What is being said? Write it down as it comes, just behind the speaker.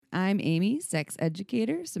I'm Amy, sex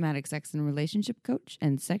educator, somatic sex and relationship coach,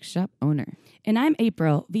 and sex shop owner. And I'm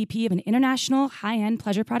April, VP of an international high-end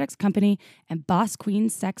pleasure products company and boss queen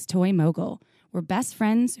sex toy mogul. We're best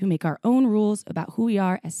friends who make our own rules about who we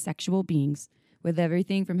are as sexual beings. With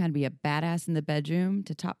everything from how to be a badass in the bedroom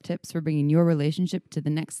to top tips for bringing your relationship to the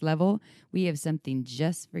next level, we have something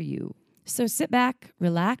just for you. So sit back,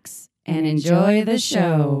 relax, And enjoy the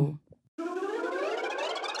show.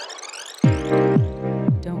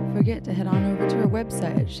 Don't forget to head on over to our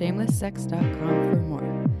website at shamelesssex.com for more.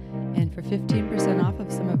 And for 15% off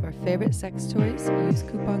of some of our favorite sex toys, use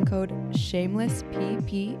coupon code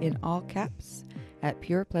SHAMELESSPP in all caps at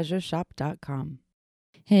purepleasureshop.com.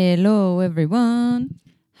 Hello, everyone.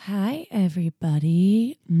 Hi,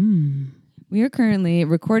 everybody. We are currently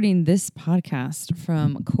recording this podcast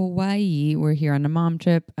from Kauai. We're here on a mom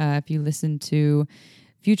trip. If you listen to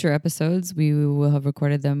future episodes, we will have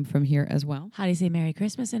recorded them from here as well. How do you say Merry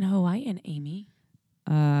Christmas in Hawaiian, Amy?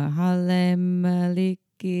 Hale maliki.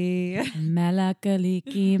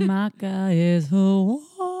 Malakaliki maka is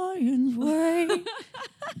Hawaiian's way.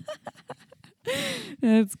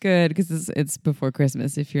 That's good because it's before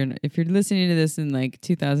Christmas. If you're listening to this in like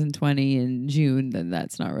 2020 in June, then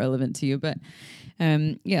that's not relevant to you. But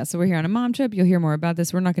so we're here on a mom trip. You'll hear more about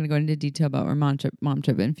this. We're not going to go into detail about our mom trip.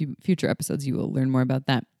 In future episodes, you will learn more about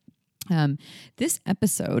that. This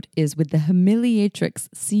episode is with the Humiliatrix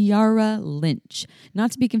Ciara Lynch.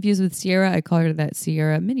 Not to be confused with Sierra. I call her that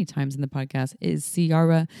Sierra many times in the podcast. Is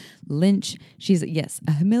Ciara Lynch. She's, yes,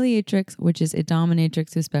 a Humiliatrix, which is a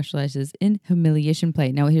dominatrix who specializes in humiliation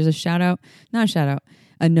play. Now, here's a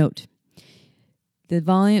note. The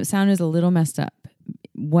volume sound is a little messed up.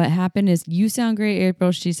 What happened is you sound great,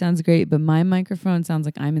 April. She sounds great, but my microphone sounds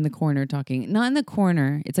like I'm in the corner talking. Not in the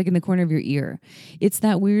corner. It's like in the corner of your ear. It's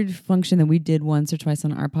that weird function that we did once or twice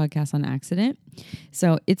on our podcast on accident.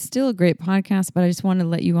 So it's still a great podcast, but I just want to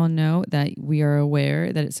let you all know that we are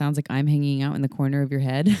aware that it sounds like I'm hanging out in the corner of your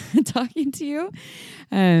head talking to you,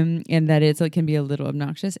 and that it can be a little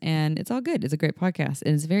obnoxious, and it's all good. It's a great podcast,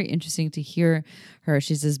 and it's very interesting to hear her.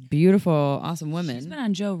 She's this beautiful, awesome woman. She's been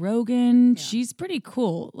on Joe Rogan. Yeah. She's pretty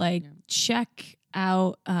cool. Check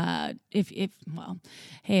out if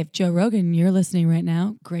Joe Rogan, you're listening right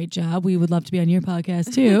now, great job. We would love to be on your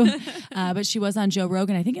podcast too. But she was on Joe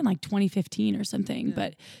Rogan, I think in like 2015 or something. Yeah.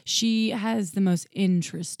 But she has the most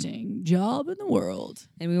interesting job in the world.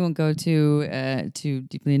 And we won't go too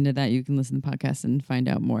deeply into that. You can listen to the podcast and find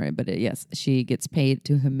out more. But yes, she gets paid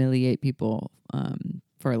to humiliate people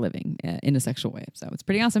for a living in a sexual way. So it's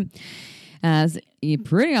pretty awesome.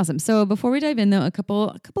 Pretty awesome. So before we dive in, though, a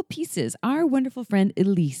couple pieces. Our wonderful friend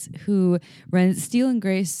Elise, who runs Steel and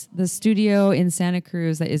Grace, the studio in Santa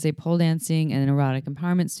Cruz that is a pole dancing and an erotic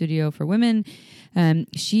empowerment studio for women.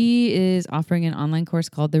 She is offering an online course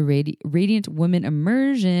called the Radiant Woman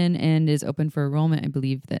Immersion and is open for enrollment. I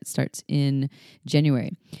believe that starts in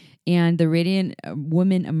January. And the Radiant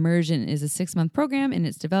Woman Immersion is a 6-month program, and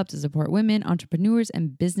it's developed to support women, entrepreneurs,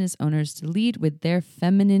 and business owners to lead with their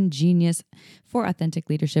feminine genius for authentic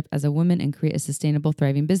leadership as a woman and create a sustainable,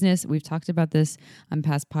 thriving business. We've talked about this on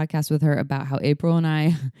past podcasts with her about how April and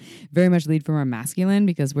I very much lead from our masculine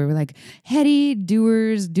because we're like heady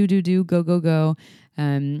doers, do, go.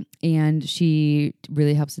 And she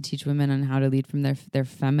really helps to teach women on how to lead from their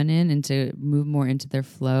feminine and to move more into their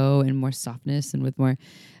flow and more softness and with more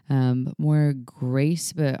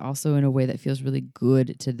grace, but also in a way that feels really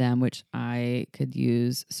good to them, which I could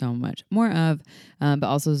use so much more of, but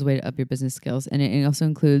also as a way to up your business skills. And it also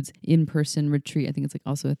includes in-person retreat. I think it's like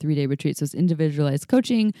also a 3-day retreat. So it's individualized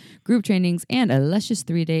coaching, group trainings, and a luscious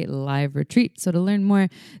 3-day live retreat. So to learn more,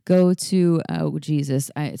 go to,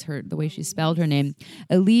 it's her, the way she spelled her name,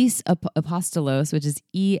 Elise Apostolos, which is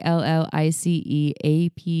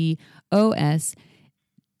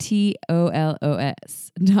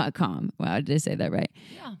ELLICEAPOSTOLOS.com. Wow, did I say that right?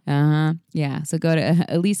 Yeah. Yeah. So go to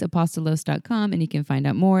eliseapostolos.com and you can find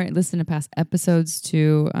out more. Listen to past episodes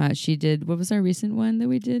too. She did, what was our recent one that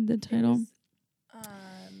we did, the title?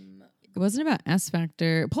 It wasn't about S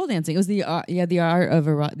Factor, pole dancing. It was the art of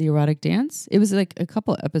the erotic dance. It was like a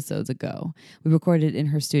couple episodes ago. We recorded in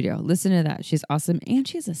her studio. Listen to that. She's awesome. And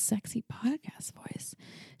she has a sexy podcast voice.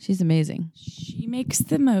 She's amazing. She makes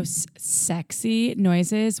the most sexy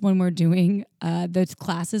noises when we're doing the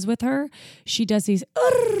classes with her. She does these,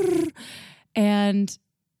 and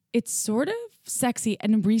it's sort of sexy.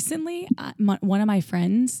 And recently, one of my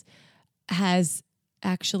friends has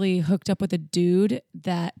actually hooked up with a dude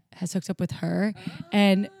that has hooked up with her.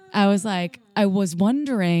 And I was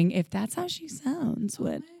wondering if that's how she sounds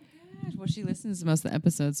when gosh. Well, she listens to most of the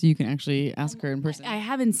episodes, so you can actually ask her in person. I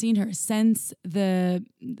haven't seen her since that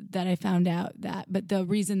I found out that, but the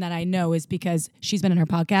reason that I know is because she's been in her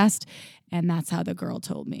podcast, and that's how the girl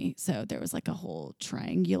told me. So there was like a whole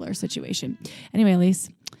triangular situation. Anyway, Elise,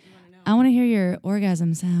 I want to hear your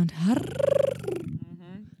orgasm sound.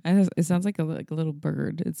 It sounds like a little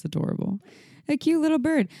bird. It's adorable. A cute little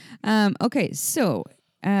bird. Okay, so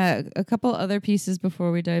a couple other pieces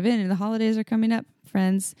before we dive in. The holidays are coming up,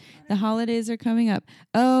 friends. The holidays are coming up.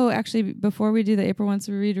 Oh, actually, before we do the April wants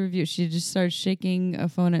to read a review, she just started shaking a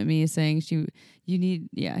phone at me saying here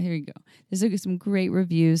you go. There's some great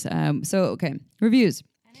reviews. Okay, reviews.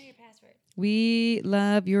 We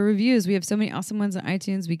love your reviews. We have so many awesome ones on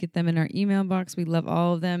iTunes. We get them in our email box. We love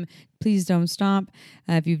all of them. Please don't stop.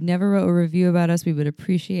 If you've never wrote a review about us, we would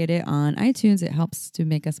appreciate it on iTunes. It helps to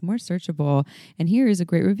make us more searchable. And here is a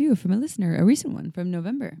great review from a listener, a recent one from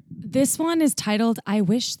November. This one is titled, "I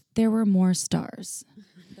Wish There Were More Stars."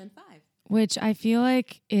 Than 5. Which I feel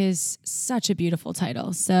like is such a beautiful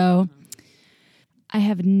title. So I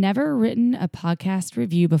have never written a podcast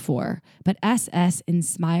review before, but SS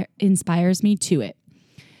inspires me to it.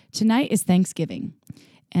 Tonight is Thanksgiving,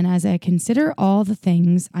 and as I consider all the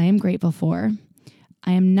things I am grateful for,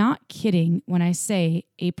 I am not kidding when I say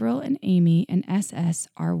April and Amy and SS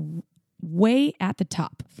are way at the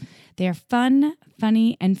top. They are fun,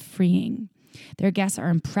 funny, and freeing. Their guests are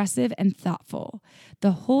impressive and thoughtful.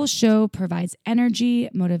 The whole show provides energy,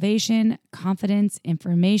 motivation, confidence,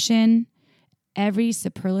 information, every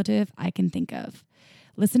superlative I can think of.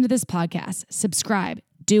 Listen to this podcast. Subscribe.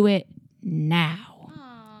 Do it now.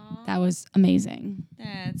 Aww. That was amazing.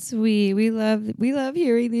 That's sweet. We love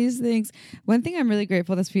hearing these things. One thing I'm really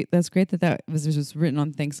grateful. That's great that was just written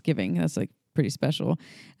on Thanksgiving. That's like pretty special.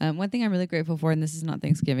 One thing I'm really grateful for, and this is not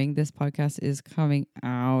Thanksgiving. This podcast is coming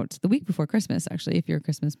out the week before Christmas. Actually, if you're a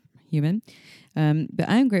Christmas human. But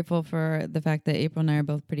I'm grateful for the fact that April and I are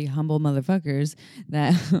both pretty humble motherfuckers,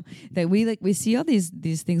 that we see all these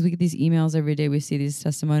things. We get these emails every day. We see these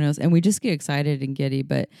testimonials and we just get excited and giddy.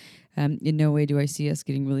 But in no way do I see us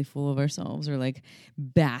getting really full of ourselves or like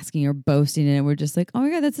basking or boasting in it. We're just like, oh my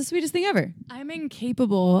God, that's the sweetest thing ever. I'm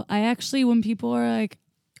incapable. I actually, when people are like,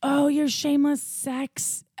 oh, you're shameless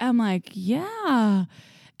sex, I'm like, yeah.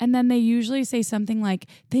 And then they usually say something like,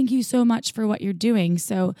 thank you so much for what you're doing.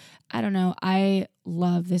 So I don't know. I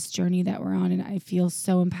love this journey that we're on and I feel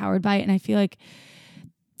so empowered by it. And I feel like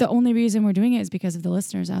the only reason we're doing it is because of the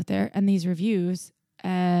listeners out there. And these reviews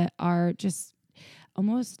are just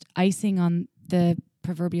almost icing on the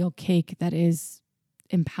proverbial cake that is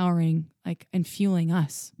empowering, and fueling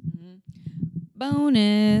us. Mm-hmm.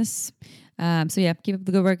 Bonus. So yeah, keep up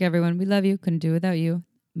the good work, everyone. We love you. Couldn't do it without you.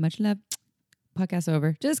 Much love. Podcast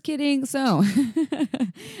over. Just kidding. So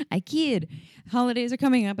I kid. Holidays are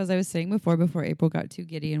coming up, as I was saying before April got too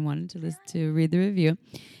giddy and wanted to read the review.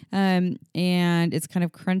 And it's kind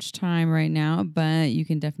of crunch time right now, but you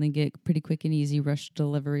can definitely get pretty quick and easy rush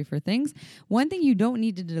delivery for things. One thing you don't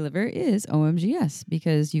need to deliver is OMGS,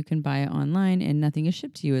 because you can buy it online and nothing is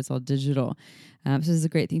shipped to you. It's all digital. So this is a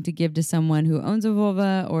great thing to give to someone who owns a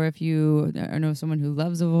vulva, or if you know someone who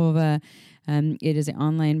loves a vulva. It is an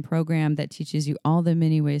online program that teaches you all the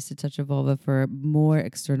many ways to touch a vulva for more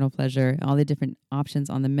external pleasure, all the different options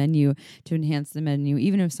on the menu to enhance the menu.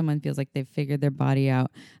 Even if someone feels like they've figured their body out,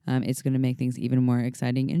 it's going to make things even more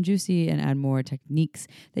exciting and juicy and add more techniques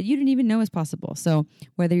that you didn't even know is possible. So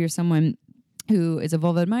whether you're someone who is a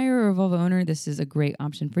vulva admirer or a vulva owner, this is a great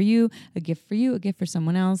option for you, a gift for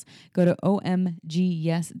someone else. Go to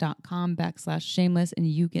omgyes.com/shameless and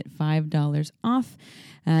you get $5 off.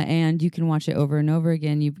 And you can watch it over and over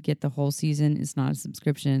again. You get the whole season. It's not a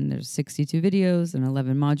subscription. There's 62 videos and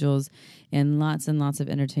 11 modules and lots of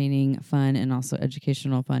entertaining fun and also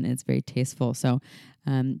educational fun. And it's very tasteful. So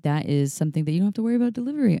that is something that you don't have to worry about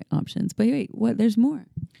delivery options. But wait, what? There's more.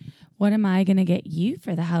 What am I going to get you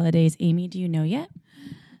for the holidays, Amy? Do you know yet?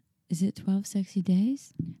 Is it 12 sexy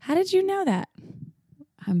days? How did you know that?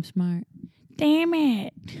 I'm smart. Damn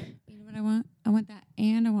it. You know what I want? I want that,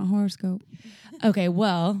 and I want horoscope. Okay,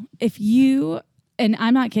 well, if you, and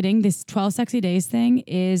I'm not kidding, this 12 sexy days thing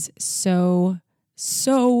is so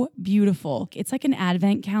beautiful. It's like an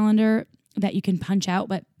advent calendar that you can punch out,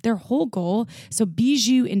 but their whole goal, so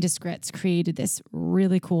Bijou Indiscrets created this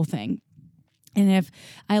really cool thing. And if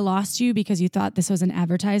I lost you because you thought this was an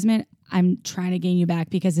advertisement, I'm trying to gain you back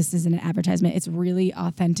because this isn't an advertisement. It's really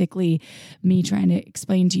authentically me trying to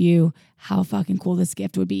explain to you how fucking cool this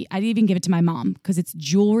gift would be. I'd even give it to my mom because it's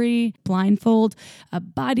jewelry, blindfold, a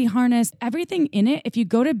body harness, everything in it. If you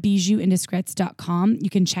go to bijouindiscrets.com, you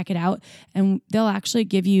can check it out and they'll actually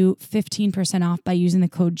give you 15% off by using the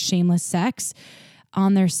code shamelesssex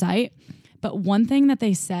on their site. But one thing that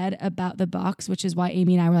they said about the box, which is why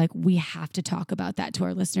Amy and I were like, we have to talk about that to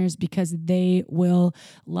our listeners because they will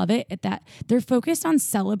love it. At that they're focused on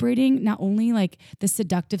celebrating not only like the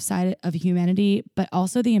seductive side of humanity, but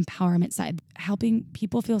also the empowerment side, helping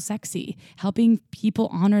people feel sexy, helping people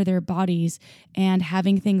honor their bodies and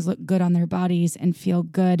having things look good on their bodies and feel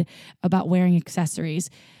good about wearing accessories.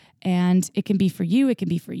 And it can be for you. It can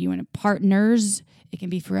be for you and partners. It can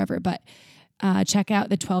be forever. But check out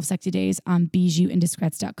the 12 Sexy Days on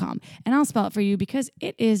bijouindiscrets.com. And I'll spell it for you because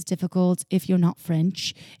it is difficult if you're not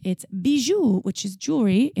French. It's bijou, which is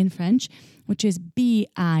jewelry in French, which is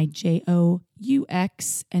Bijous,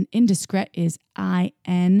 and indiscret is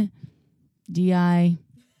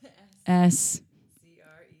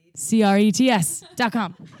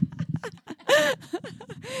INDISCRETS.com.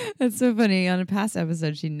 That's so funny. On a past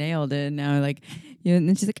episode, she nailed it. And now, like, and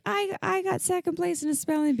then she's like, I got second place in a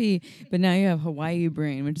spelling bee. But now you have Hawaii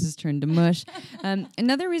brain, which has turned to mush.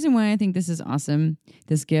 Another reason why I think this is awesome,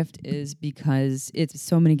 this gift, is because it's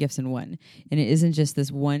so many gifts in one. And it isn't just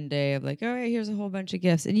this one day of like, all right, here's a whole bunch of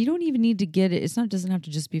gifts. And you don't even need to get it. Doesn't have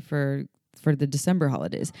to just be for the December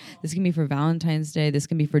holidays. This can be for Valentine's Day. This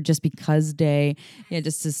can be for Just Because Day. Yeah,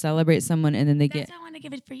 just to celebrate someone. And then That's how I want to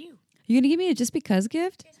give it for you. You're going to give me a Just Because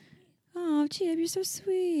gift? Oh, Jib, you're so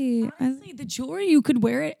sweet. Honestly, the jewelry, you could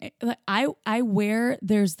wear it. Like I wear,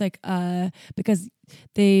 there's like, because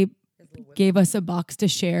they gave us a box to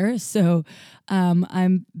share. So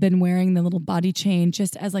I've been wearing the little body chain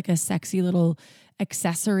just as like a sexy little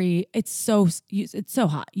accessory. It's so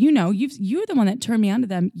hot. You know, you're the one that turned me onto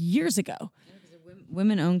them years ago.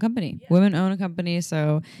 Women-owned company. Yeah. Women own a company,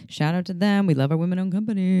 so shout out to them. We love our women-owned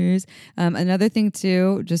companies. Another thing,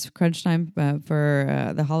 too, just crunch time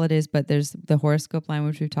for the holidays, but there's the horoscope line,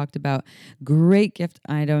 which we've talked about. Great gift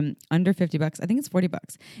item, under $50. I think it's $40.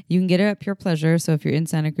 You can get it at Pure Pleasure, so if you're in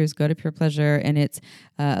Santa Cruz, go to Pure Pleasure, and it's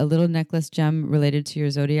a little necklace gem related to your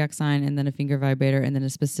zodiac sign, and then a finger vibrator, and then a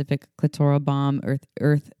specific clitoral bomb,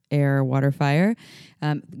 earth, air, water, fire.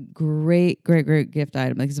 Great gift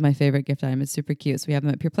item. Like, this is my favorite gift item. It's super cute. So we have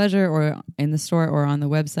them at Pure Pleasure or in the store or on the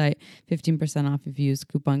website. 15% off if you use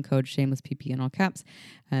coupon code SHAMELESSPP in all caps.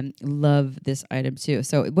 Love this item too.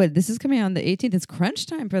 So this is coming out on the 18th. It's crunch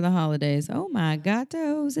time for the holidays. Oh my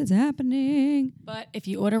gatos, it's happening. But if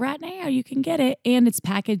you order right now, you can get it. And it's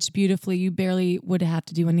packaged beautifully. You barely would have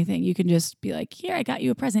to do anything. You can just be like, here, I got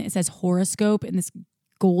you a present. It says horoscope in this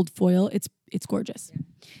gold foil. It's gorgeous. Yeah.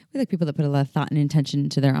 We like people that put a lot of thought and intention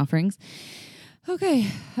into their offerings. Okay.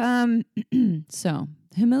 So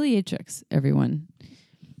Humiliatrix, everyone.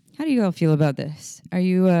 How do you all feel about this? Are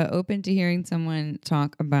you open to hearing someone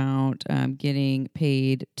talk about getting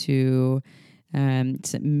paid to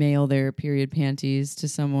mail their period panties to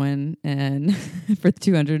someone and for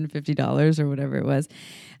 $250 or whatever it was?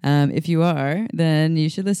 If you are, then you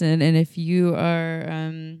should listen. And if you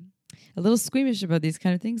are a little squeamish about these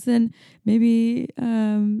kind of things, then maybe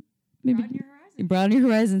broaden your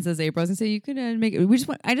horizon, says April. I was gonna say you could make it.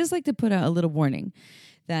 I just like to put out a little warning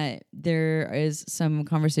that there is some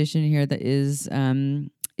conversation here that is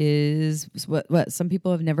what some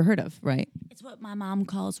people have never heard of, right? It's what my mom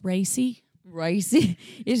calls racy. Racy.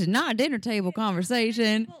 It's not a dinner table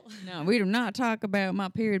conversation. No, we do not talk about my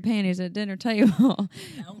period panties at dinner table.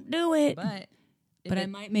 Don't do it. But I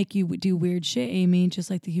might make you do weird shit, Amy,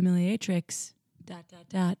 just like the Humiliatrix. ...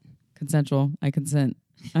 Consensual. I consent.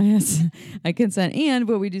 Yes, I consent. And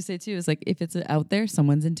what we do say too is like, if it's out there,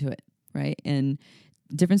 someone's into it, right? And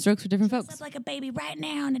different strokes for different folks. Dress up like a baby right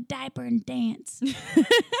now in a diaper and dance.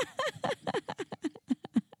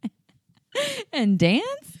 And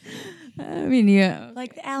dance? I mean, yeah.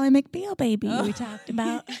 Like the Ally McBeal baby we talked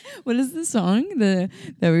about. What is the song that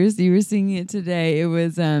you were singing it today? It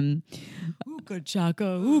was Ooka chaka,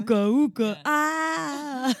 ooka, ooka.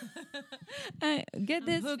 Ah. Get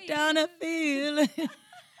this. Hooked on a feeling.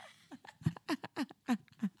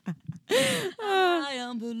 I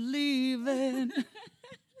am believing.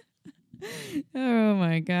 Oh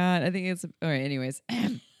my God. I think it's all right. Anyways. All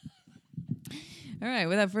right.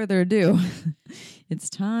 Without further ado, it's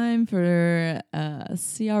time for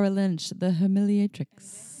Ciara Lynch, the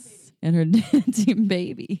Humiliatrix, and her dancing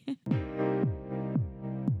baby.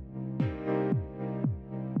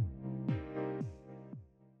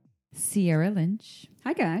 Sierra Lynch.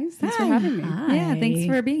 Hi, guys. Thanks for having me. Hi. Yeah, thanks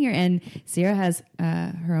for being here. And Sierra has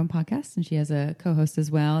her own podcast, and she has a co-host as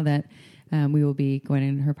well that we will be going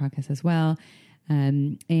in her podcast as well.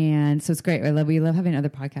 And so it's great. We love having other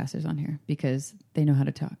podcasters on here because they know how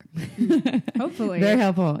to talk. Hopefully. Very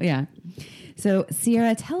helpful. Yeah. So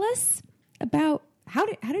Sierra, tell us about how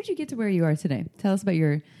did you get to where you are today? Tell us about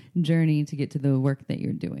your journey to get to the work that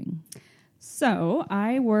you're doing. So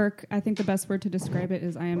I think the best word to describe it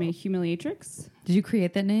is I am a Humiliatrix. Did you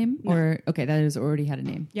create that name? No. Or, okay, that has already had a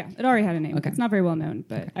name. Yeah, it already had a name. Okay. It's not very well known,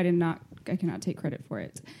 but I cannot take credit for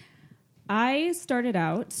it. I started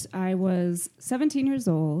out, I was 17 years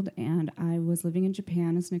old, and I was living in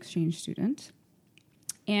Japan as an exchange student.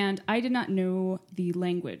 And I did not know the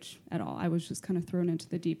language at all. I was just kind of thrown into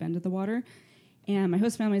the deep end of the water. And my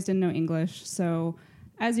host families didn't know English, so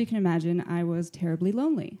as you can imagine, I was terribly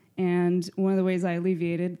lonely. And one of the ways I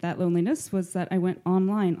alleviated that loneliness was that I went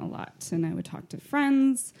online a lot. And I would talk to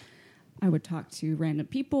friends, I would talk to random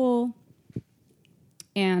people,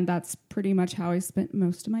 and that's pretty much how I spent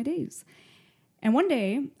most of my days. And one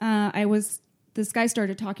day, this guy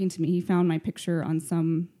started talking to me. He found my picture on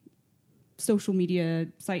some social media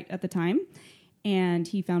site at the time, and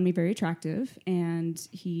he found me very attractive. And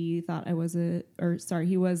he thought he was a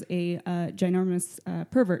ginormous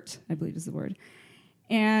pervert, I believe is the word.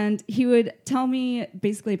 And he would tell me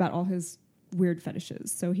basically about all his weird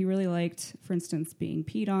fetishes. So he really liked, for instance, being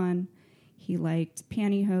peed on. He liked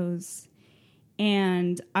pantyhose.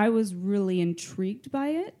 And I was really intrigued by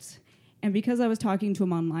it. And because I was talking to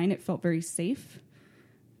him online, it felt very safe.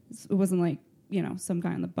 It wasn't like, some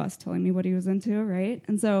guy on the bus telling me what he was into, right?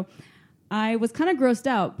 And so I was kind of grossed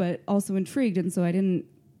out, but also intrigued. And so I didn't,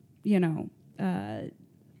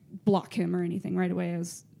 block him or anything right away. I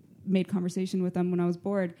made conversation with him when I was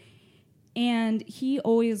bored. And he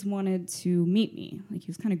always wanted to meet me. Like, he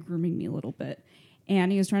was kind of grooming me a little bit.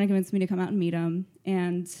 And he was trying to convince me to come out and meet him.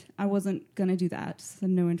 And I wasn't going to do that. So I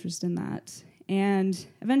had no interest in that. And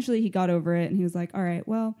eventually he got over it. And he was like, all right,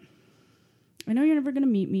 well, I know you're never going to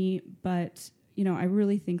meet me, but, I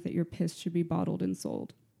really think that your piss should be bottled and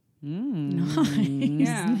sold. Nice.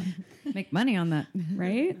 Yeah. Make money on that.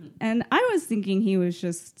 Right? And I was thinking he was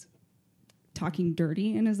just talking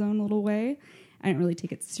dirty in his own little way. I didn't really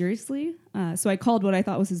take it seriously. So I called what I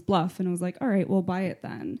thought was his bluff, and I was like, all right, we'll buy it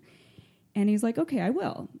then. And he's like, okay, I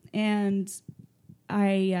will. And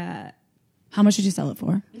How much did you sell it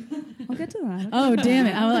for? I'll get to that. Oh, damn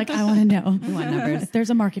it. I want to know. We want numbers. There's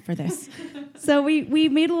a market for this. So we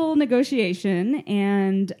made a little negotiation,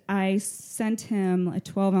 and I sent him a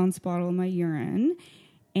 12-ounce bottle of my urine.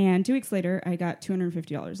 And 2 weeks later, I got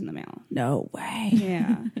 $250 in the mail. No way.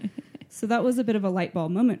 Yeah. So that was a bit of a light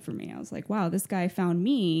bulb moment for me. I was like, wow, this guy found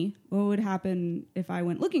me. What would happen if I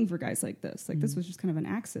went looking for guys like this? Like, this was just kind of an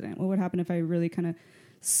accident. What would happen if I really kind of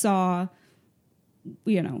saw,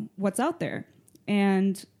 what's out there?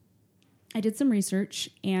 And I did some research,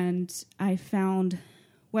 and I found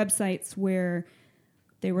websites where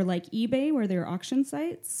they were like eBay, where they were auction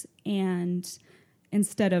sites. And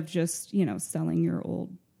instead of just, selling your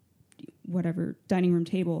old whatever dining room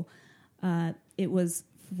table, it was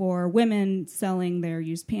for women selling their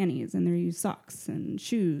used panties and their used socks and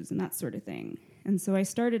shoes and that sort of thing. And so I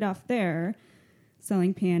started off there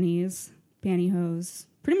selling panties, pantyhose,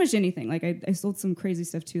 pretty much anything. Like I sold some crazy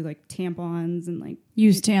stuff too, like tampons and like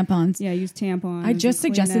Used tampons. Yeah, used tampons. I just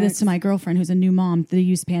suggested this to my girlfriend who's a new mom, the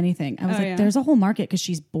used panty thing. I was there's a whole market because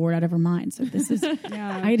she's bored out of her mind. So this is,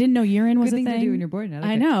 I didn't know urine was Good a thing thing. to do when you're bored.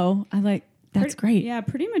 I know. That's great. Yeah,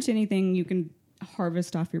 pretty much anything you can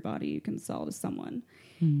harvest off your body, you can sell to someone.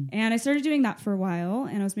 And I started doing that for a while,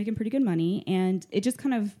 and I was making pretty good money, and it just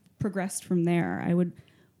kind of progressed from there. I would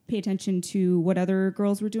pay attention to what other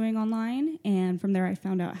girls were doing online, and from there I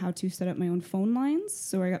found out how to set up my own phone lines,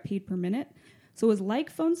 so I got paid per minute. So it was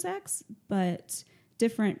like phone sex, but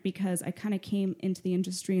different because I kind of came into the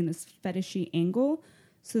industry in this fetishy angle.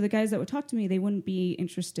 So the guys that would talk to me, they wouldn't be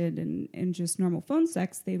interested in just normal phone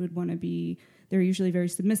sex. They would want to be, they're usually very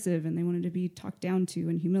submissive, and they wanted to be talked down to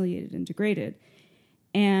and humiliated and degraded.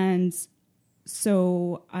 And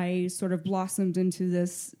so I sort of blossomed into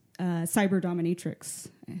this cyber dominatrix,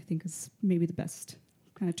 I think is maybe the best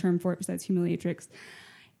kind of term for it besides humiliatrix.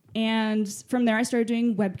 And from there I started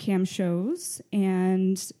doing webcam shows,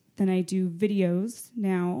 and then I do videos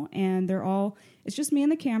now, and it's just me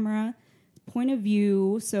and the camera, point of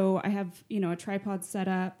view. So I have, a tripod set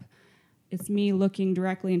up. It's me looking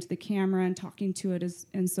directly into the camera and talking to it.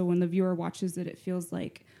 And so when the viewer watches it, it feels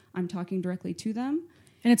like I'm talking directly to them.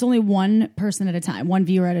 And it's only one person at a time, one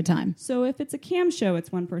viewer at a time. So if it's a cam show,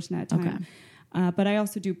 it's one person at a time. But I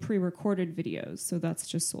also do pre-recorded videos, so that's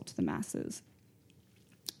just sold to the masses.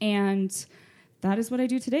 And that is what I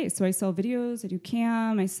do today. So I sell videos, I do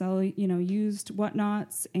cam, I sell, used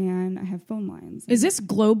whatnots, and I have phone lines. Is this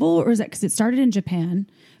global, or is that because it started in Japan?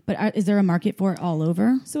 But is there a market for it all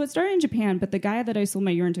over? So it started in Japan, but the guy that I sold my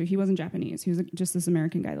urine to, he wasn't Japanese. He was just this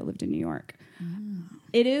American guy that lived in New York. Oh.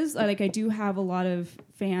 It is, I do have a lot of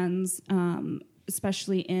fans,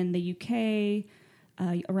 especially in the UK,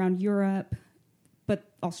 around Europe, but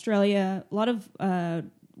Australia, a lot of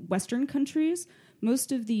Western countries.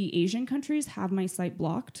 Most of the Asian countries have my site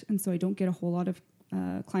blocked, and so I don't get a whole lot of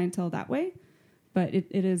clientele that way. But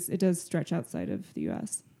it does stretch outside of the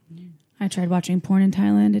U.S. I tried watching porn in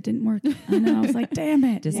Thailand. It didn't work. I know. I was like, damn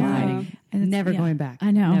it. Deciding. And Never going back.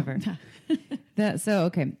 I know. Never.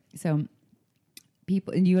 So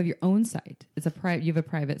people, and you have your own site. You have a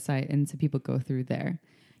private site, and so people go through there.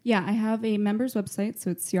 Yeah, I have a members website,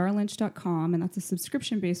 so it's ciaralynch.com, and that's a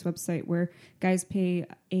subscription-based website where guys pay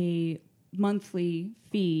a monthly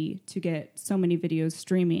fee to get so many videos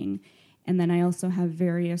streaming. And then I also have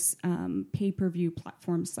various pay-per-view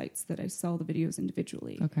platform sites that I sell the videos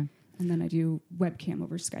individually. Okay. And then I do webcam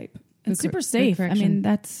over Skype. It's super safe. I mean,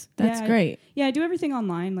 that's great. I do everything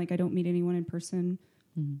online. Like, I don't meet anyone in person.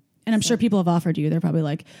 Mm-hmm. And I'm sure people have offered you. They're probably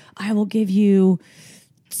like, I will give you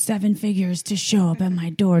 7 figures to show up at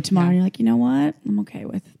my door tomorrow. And you're like, you know what? I'm okay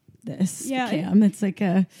with this. Yeah. Cam. It's like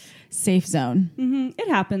a safe zone. Mm-hmm. It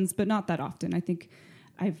happens, but not that often. I think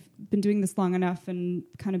I've been doing this long enough and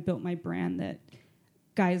kind of built my brand that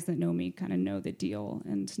guys that know me kind of know the deal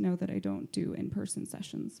and know that I don't do in-person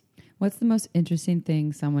sessions. What's the most interesting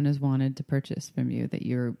thing someone has wanted to purchase from you that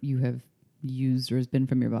you have used or has been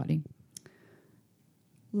from your body?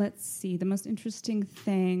 Let's see. The most interesting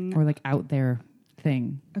thing. Or like out there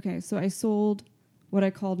thing. Okay, so I sold what I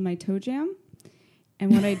called my toe jam.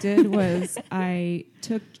 And what I did was I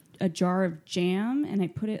took a jar of jam and I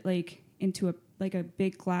put it like into a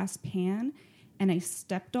big glass pan, and I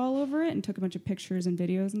stepped all over it and took a bunch of pictures and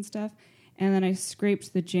videos and stuff. And then I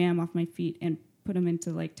scraped the jam off my feet and put them into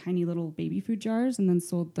like tiny little baby food jars, and then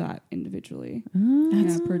sold that individually.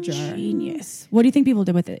 That's per jar. Genius. What do you think people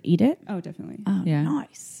did with it? Eat it? Oh, definitely. Oh, yeah.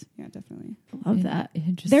 Nice. Yeah, definitely. Love that.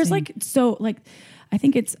 Interesting. There's I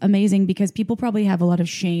think it's amazing because people probably have a lot of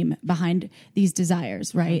shame behind these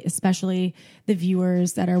desires, right? Especially the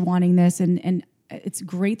viewers that are wanting this. And it's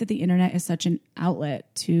great that the internet is such an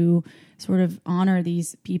outlet to sort of honor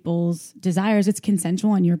these people's desires. It's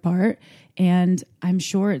consensual on your part. And I'm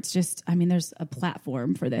sure it's just, there's a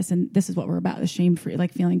platform for this. And this is what we're about, the shame-free,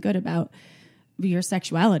 like feeling good about your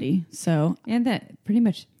sexuality. So, and that pretty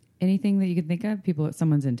much anything that you can think of,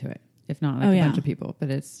 someone's into it. If not like a bunch of people, but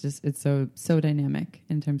it's so dynamic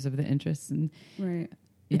in terms of the interests and right.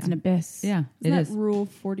 Yeah. It's an abyss. Yeah, Isn't that Rule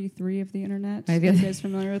 43 of the internet? Are you guys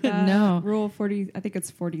familiar with that? No. Rule 40, I think it's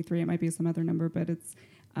 43. It might be some other number, but it's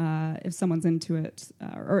if someone's into it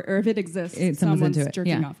or if it exists, someone's into it.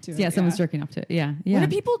 Jerking off to it. Yeah, someone's jerking off to it. Yeah. What do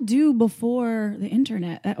people do before the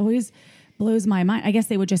internet? That always blows my mind. I guess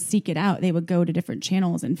they would just seek it out. They would go to different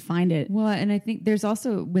channels and find it. Well, and I think there's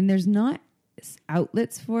also, when there's not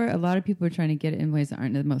outlets for it, a lot of people are trying to get it in ways that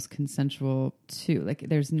aren't the most consensual too. Like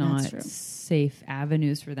there's not safe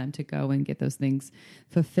avenues for them to go and get those things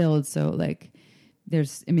fulfilled. So like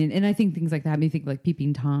and I think things like that, I think like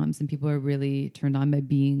peeping toms, and people are really turned on by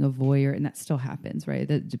being a voyeur, and that still happens, right?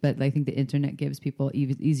 But I think the internet gives people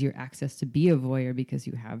easier access to be a voyeur because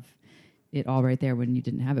you have it all right there when you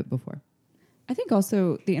didn't have it before. I think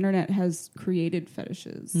also the internet has created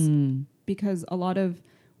fetishes because a lot of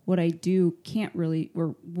what I do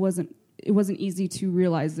wasn't easy to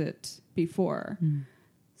realize it before.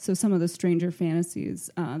 So some of the stranger fantasies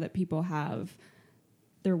that people have,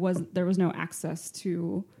 there was no access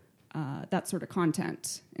to that sort of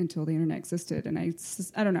content until the internet existed. And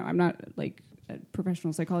I don't know, I'm not like a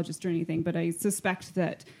professional psychologist or anything, but I suspect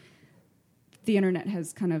that the internet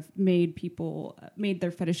has kind of made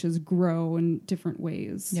their fetishes grow in different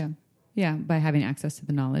ways. Yeah. Yeah, by having access to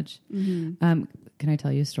the knowledge. Mm-hmm. Can I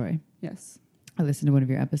tell you a story? Yes. I listened to one of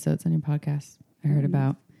your episodes on your podcast. I heard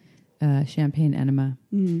about champagne enema.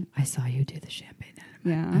 I saw you do the champagne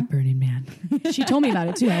enema at Burning Man. She told me about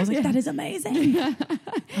it too. I was like, that is amazing.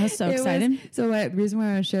 I was so excited. The reason why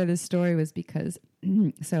I want to share this story was because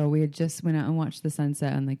so we had just went out and watched the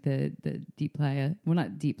sunset on like the deep playa. Well,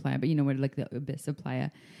 not deep playa, but where like the abyss of playa.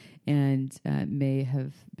 and may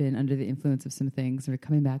have been under the influence of some things. We're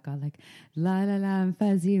coming back all like, la, la, la, I'm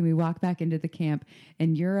fuzzy. And we walk back into the camp,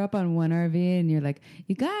 and you're up on one RV, and you're like,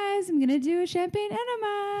 you guys, I'm going to do a champagne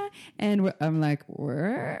enema. And I'm like,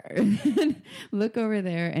 where? Look over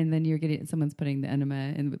there, and then someone's putting the enema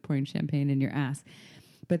and pouring champagne in your ass.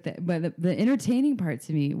 But the entertaining part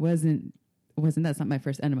to me wasn't that's not my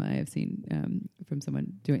first enema I have seen from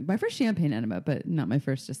someone doing my first champagne enema, but not my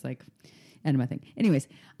first just like enema thing. Anyways,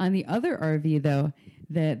 on the other RV though,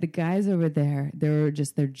 the guys over there, their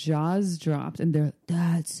jaws dropped, and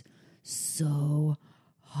that's so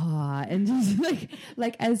hot, and just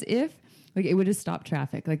like as if like it would have stopped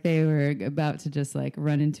traffic, like they were about to just like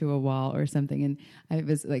run into a wall or something. And I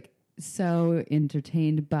was like so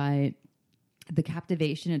entertained by the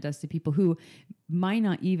captivation it does to people who might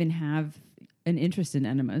not even have an interest in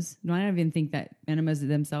enemas. I don't even think that enemas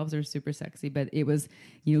themselves are super sexy, but it was,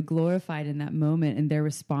 glorified in that moment. And their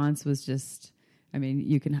response was just, I mean,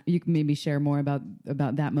 you can maybe share more about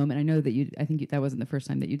that moment. I know that I think that wasn't the first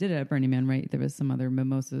time that you did it at Burning Man, right? There was some other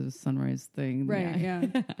mimosa sunrise thing. Right. Yeah.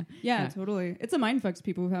 Yeah, totally. It's a mindfuck to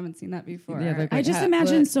people who haven't seen that before. Yeah, I just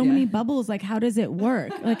imagine so many bubbles. Like, how does it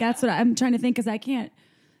work? Like, that's what I'm trying to think, because I can't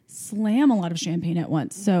slam a lot of champagne at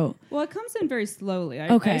once. So, well, it comes in very slowly. I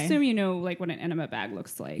assume like what an enema bag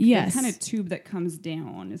looks like. Yes. The kind of tube that comes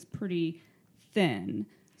down is pretty thin,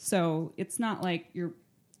 so it's not like you're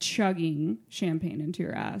chugging champagne into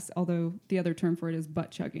your ass. Although the other term for it is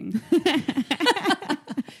butt chugging.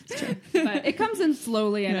 It's true. But it comes in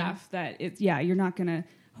slowly enough that you're not gonna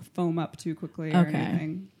foam up too quickly or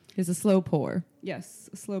anything. It's a slow pour. Yes,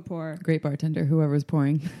 a slow pour. Great bartender, whoever's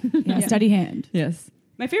pouring. Steady hand. Yes.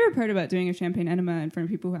 My favorite part about doing a champagne enema in front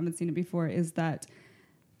of people who haven't seen it before is that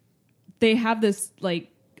they have this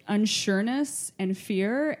like unsureness and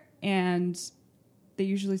fear, and they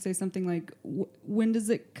usually say something like, when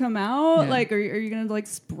does it come out? Yeah. Like, are you going to like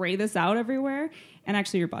spray this out everywhere? And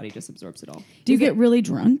actually your body just absorbs it all. Do you get really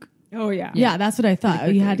drunk? Oh, yeah. Yeah, that's what I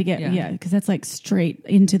thought. You had to get, because that's like straight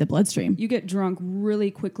into the bloodstream. You get drunk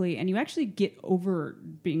really quickly, and you actually get over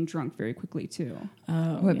being drunk very quickly, too.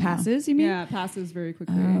 Oh, it passes, you mean? Yeah, it passes very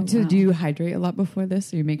quickly. So do you hydrate a lot before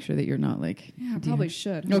this, or you make sure that you're not like... Yeah, I probably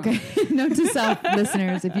should. Huh? Okay. Note to self,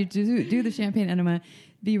 listeners, if you do the champagne enema,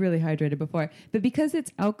 be really hydrated before. But because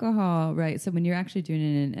it's alcohol, right, so when you're actually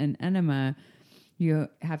doing an enema... You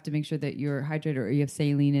have to make sure that you're hydrated, or you have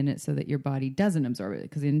saline in it so that your body doesn't absorb it.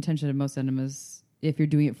 Because the intention of most enemas, if you're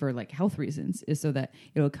doing it for like health reasons, is so that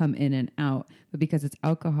it'll come in and out. But because it's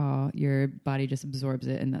alcohol, your body just absorbs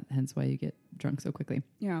it, and hence why you get drunk so quickly.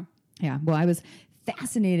 Yeah. Yeah. Well, I was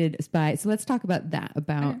fascinated by. So let's talk about that.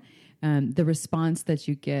 About the response that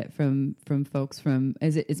you get from folks.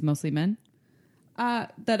 It's mostly men.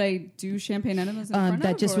 That I do champagne enemas in front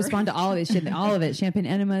that of, just or? Respond to all of it. All of it. Champagne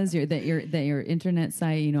enemas. Your internet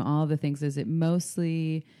site. All the things. Is there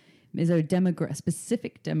a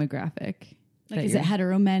specific demographic? Like, is it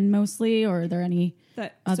hetero men mostly, or are there any?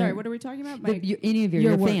 Sorry, what are we talking about? Any of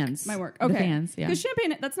your fans? My work. Okay. The fans. Yeah. Because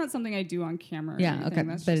champagne, that's not something I do on camera. Yeah. Okay.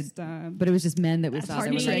 That's but it was just men that we saw.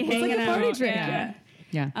 Party, that were like, hanging like a party out. trick.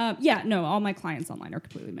 Yeah. No, all my clients online are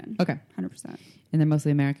completely men. Okay. 100%. And they're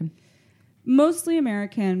mostly American. Mostly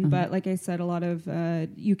American, but like I said, a lot of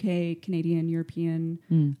UK, Canadian, European,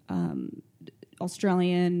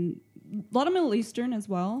 Australian, a lot of Middle Eastern as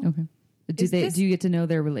well. Okay. Do you get to know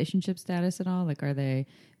their relationship status at all? Like, are they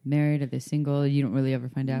married? Are they single? You don't really ever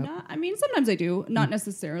find out? I mean, sometimes I do. Not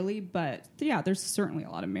necessarily, but yeah, there's certainly a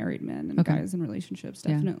lot of married men and guys in relationships,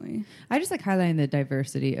 definitely. Yeah. I just like highlighting the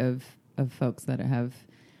diversity of folks that have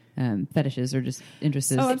fetishes or just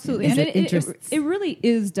interests. Oh, absolutely. And it really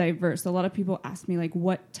is diverse. A lot of people ask me, like,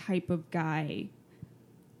 what type of guy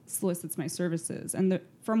solicits my services? And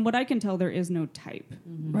from what I can tell, there is no type.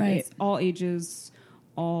 Mm-hmm. Right. It's all ages,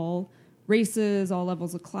 all races, all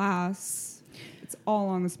levels of class. It's all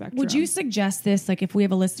on the spectrum. Would you suggest this, like, if we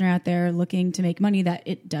have a listener out there looking to make money, that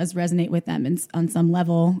it does resonate with them on some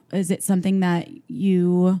level? Is it something that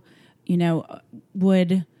you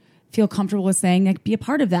would feel comfortable with saying, like, be a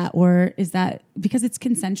part of that? Or is that because it's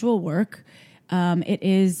consensual work, it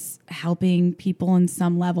is helping people on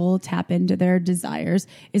some level tap into their desires?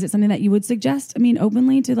 Is it something that you would suggest,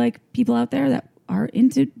 openly to like people out there that are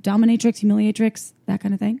into dominatrix, humiliatrix, that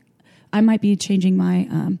kind of thing? I might be changing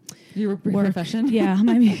my your work. Profession. Yeah, I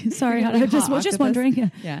might be. Sorry, I was just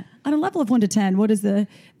wondering. Yeah. On a level of 1 to 10, what is the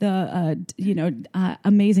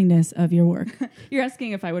amazingness of your work? You're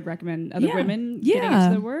asking if I would recommend other women getting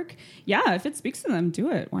into the work? Yeah, if it speaks to them,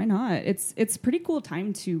 do it. Why not? It's a pretty cool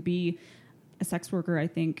time to be a sex worker, I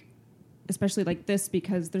think, especially like this,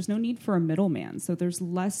 because there's no need for a middleman. So there's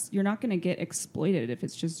less, you're not going to get exploited if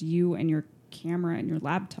it's just you and your camera and your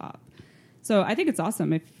laptop. So I think it's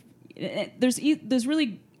awesome. If there's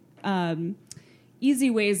really easy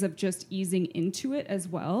ways of just easing into it as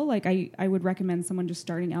well. Like I would recommend someone just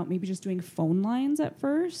starting out, maybe just doing phone lines at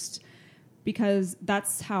first, because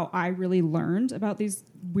that's how I really learned about these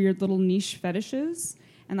weird little niche fetishes.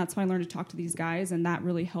 And that's how I learned to talk to these guys, and that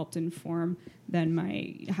really helped inform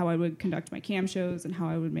then how I would conduct my cam shows and how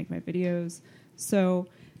I would make my videos. So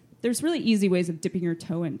there's really easy ways of dipping your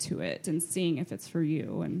toe into it and seeing if it's for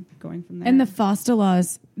you and going from there. And the FOSTA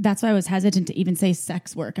laws, that's why I was hesitant to even say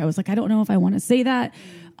sex work. I was like, I don't know if I want to say that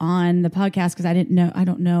on the podcast because I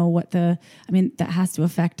don't know what that has to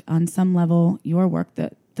affect on some level your work.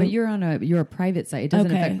 But you're a private site. It doesn't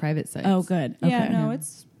affect private sites. Oh, good. Yeah, okay. no,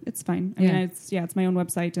 it's fine. I mean, it's my own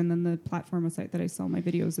website, and then the platform site that I sell my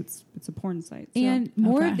videos, it's a porn site. So. And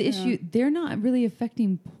more of the issue, they're not really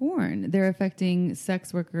affecting porn. They're affecting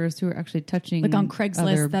sex workers who are actually touching, like on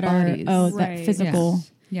Craigslist, that bodies. that physical.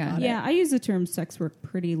 Yeah. I use the term sex work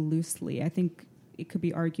pretty loosely. I think it could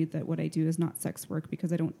be argued that what I do is not sex work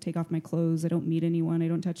because I don't take off my clothes, I don't meet anyone, I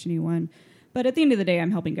don't touch anyone. But at the end of the day,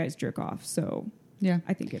 I'm helping guys jerk off. So yeah,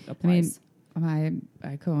 I think it applies. I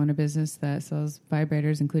co-own a business that sells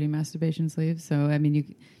vibrators, including masturbation sleeves. So I mean, you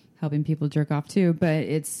helping people jerk off too. But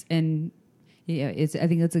I think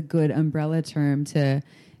that's a good umbrella term to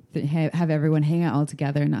have everyone hang out all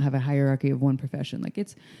together and not have a hierarchy of one profession. Like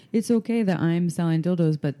it's okay that I'm selling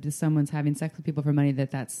dildos, but if someone's having sex with people for money,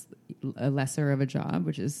 that's a lesser of a job,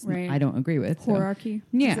 which is I don't agree with. Hierarchy.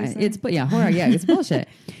 So, it's bullshit.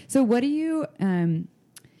 So what do you?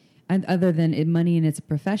 And other than money and it's a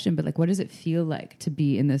profession, but like, what does it feel like to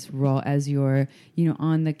be in this role as you're,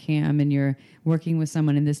 on the cam and you're working with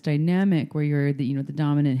someone in this dynamic where you're the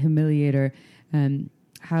dominant humiliator?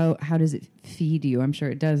 How does it feed you? I'm sure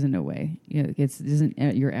it does in a way. It isn't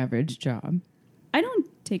your average job. I don't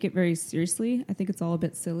take it very seriously. I think it's all a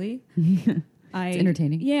bit silly. It's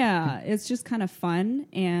entertaining. Yeah, it's just kind of fun,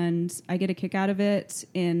 and I get a kick out of it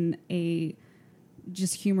in a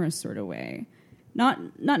just humorous sort of way. Not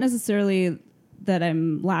necessarily that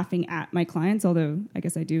I'm laughing at my clients, although I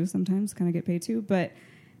guess I do sometimes kind of get paid to, but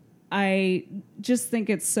I just think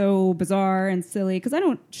it's so bizarre and silly because I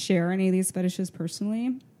don't share any of these fetishes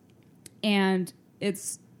personally. And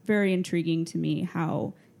it's very intriguing to me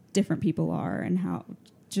how different people are and how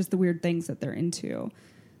just the weird things that they're into.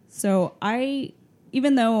 So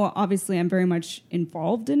even though obviously I'm very much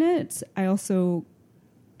involved in it, I also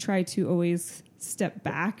try to always step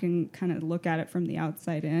back and kind of look at it from the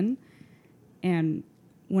outside in. And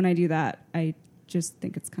when I do that, I just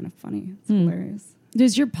think it's kind of funny. It's hilarious.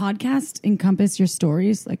 Does your podcast encompass your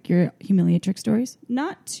stories, like your Humiliatrix stories?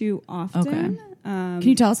 Not too often. Okay. Can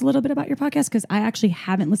you tell us a little bit about your podcast? Because I actually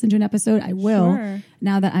haven't listened to an episode. I will. Sure.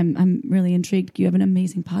 Now that I'm really intrigued. You have an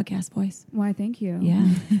amazing podcast voice. Why, thank you. Yeah.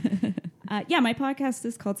 My podcast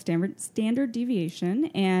is called Standard Deviation,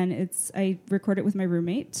 and I record it with my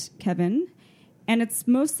roommate, Kevin. And it's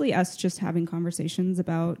mostly us just having conversations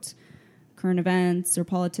about current events or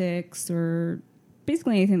politics or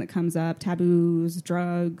basically anything that comes up, taboos,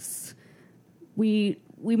 drugs. We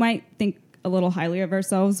might think a little highly of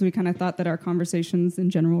ourselves. We kind of thought that our conversations in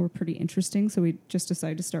general were pretty interesting, so we just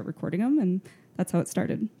decided to start recording them, and that's how it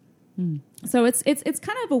started. So it's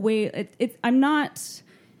kind of a way.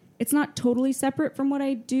 It's not totally separate from what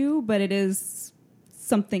I do, but it is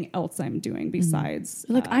something else I'm doing besides.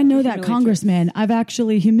 Look, I know that congressman. I've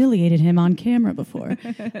actually humiliated him on camera before.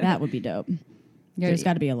 That would be dope. There's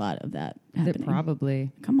got to be a lot of that happening.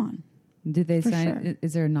 Probably. Come on. Did they sign? Sure.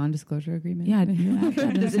 Is there a non-disclosure agreement? Yeah.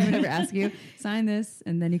 Does anyone ever ask you, sign this,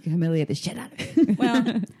 and then you can humiliate the shit out of it?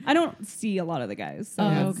 Well, I don't see a lot of the guys. So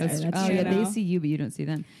okay. They see you, but you don't see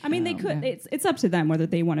them. I mean, they could. Yeah. It's up to them whether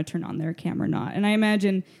they want to turn on their camera or not. And I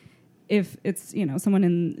imagine if it's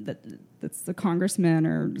someone that's the congressman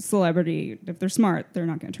or celebrity, if they're smart, they're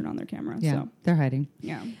not going to turn on their camera. Yeah, so. They're hiding.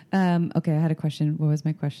 Yeah. Okay, I had a question. What was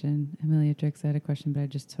my question? Humiliatrix, I had a question, but I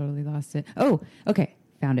just totally lost it. Oh, okay.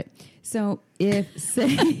 Found it. So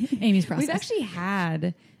Amy's process. We've actually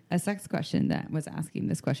had a sex question that was asking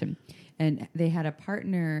this question, and they had a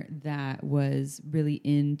partner that was really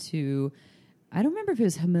into, I don't remember if it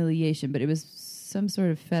was humiliation, but it was some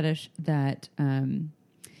sort of fetish that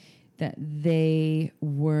that they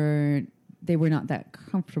were not that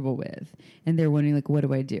comfortable with, and they're wondering, like, what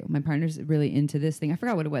do I do? My partner's really into this thing. I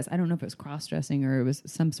forgot what it was. I don't know if it was cross-dressing or it was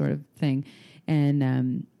some sort of thing,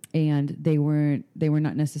 and they were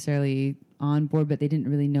not necessarily on board, but they didn't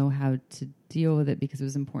really know how to deal with it because it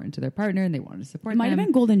was important to their partner and they wanted to support them. It might have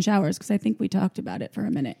been golden showers because I think we talked about it for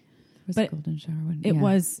a minute. Was But the golden shower one? it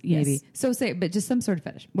was, yes. maybe. So say, but just some sort of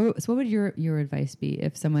fetish. So what would your advice be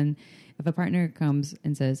if a partner comes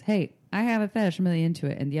and says, "Hey, I have a fetish, I'm really into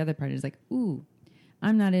it," and the other partner is like, "Ooh,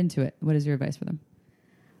 I'm not into it." What is your advice for them?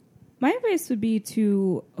 My advice would be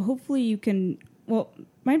to hopefully you can. Well,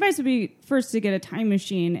 my advice would be first to get a time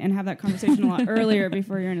machine and have that conversation a lot earlier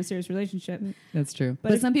before you're in a serious relationship. That's true. But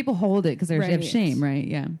But if- some people hold it because they have Right. shame, right?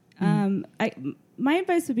 Yeah. My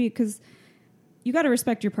advice would be because you got to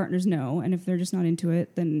respect your partner's no, and if they're just not into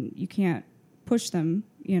it, then you can't push them.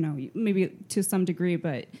 Maybe to some degree,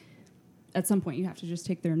 but at some point you have to just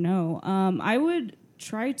take their no. I would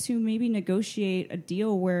try to maybe negotiate a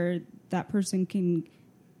deal where that person can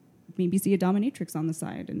maybe see a dominatrix on the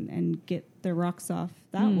side and get their rocks off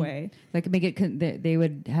that way. Like make it, they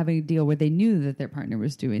would have a deal where they knew that their partner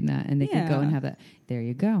was doing that, and they could go Yeah. and have that. There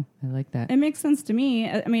you go. I like that. It makes sense to me.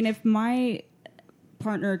 I mean, if my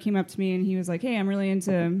partner came up to me and he was like, "Hey, I'm really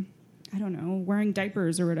into, I don't know, wearing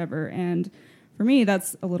diapers or whatever," and for me,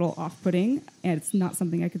 that's a little off-putting, and it's not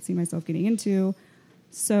something I could see myself getting into.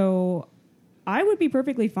 So I would be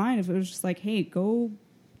perfectly fine if it was just like, "Hey, go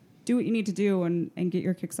do what you need to do and get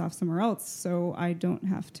your kicks off somewhere else, so I don't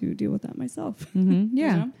have to deal with that myself." Mm-hmm.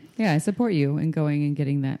 Yeah. You know? Yeah. I support you in going and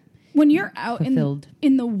getting that. When you're out Fulfilled.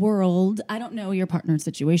 in the world, I don't know your partner's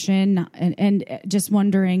situation, and just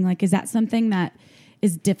wondering, like, is that something that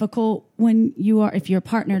is difficult when if you're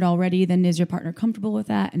partnered already, then is your partner comfortable with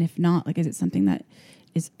that? And if not, like, is it something that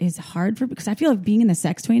is hard for, because I feel like being in the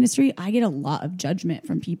sex toy industry, I get a lot of judgment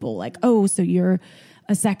from people like, "Oh, so you're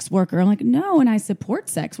a sex worker." I'm like, "No, and I support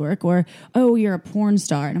sex work," or, "Oh, you're a porn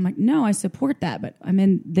star." And I'm like, "No, I support that, but I'm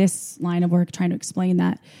in this line of work trying to explain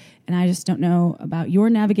that." And I just don't know about your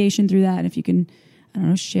navigation through that. And if you can, I don't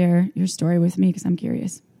know, share your story with me, because I'm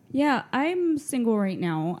curious. Yeah, I'm single right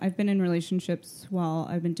now. I've been in relationships while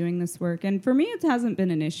I've been doing this work, and for me, it hasn't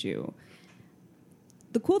been an issue.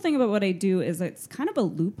 The cool thing about what I do is it's kind of a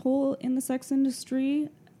loophole in the sex industry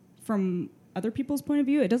from other people's point of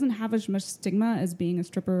view. It doesn't have as much stigma as being a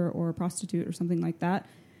stripper or a prostitute or something like that.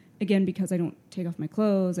 Again, because I don't take off my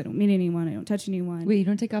clothes, I don't meet anyone, I don't touch anyone. Wait, you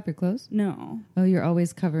don't take off your clothes? No. Oh, you're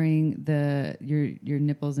always covering your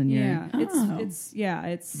nipples and your. Yeah,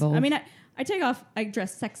 it's. Both. I mean, I take off. I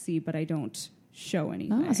dress sexy, but I don't show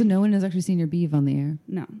anything. Oh, so no one has actually seen your beef on the air.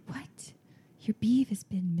 No. What? Your beef has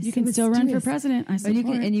been. You can still run for president. I And support.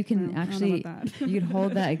 you can I don't know actually about that. you can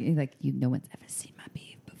hold that like no one's ever seen my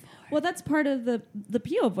beef before. Well, that's part of the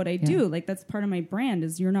appeal of what I do. Like, that's part of my brand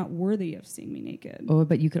is you're not worthy of seeing me naked. Oh,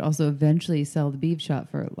 but you could also eventually sell the beef shop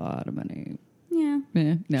for a lot of money. Yeah.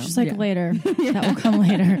 No, Just like yeah. later. That will come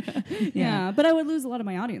later. Yeah. But I would lose a lot of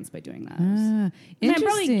my audience by doing that. Ah, And I'd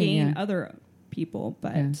probably interesting. gain Yeah. other people,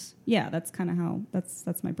 but yeah, that's kind of how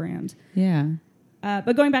that's my brand. Yeah.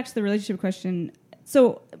 But going back to the relationship question,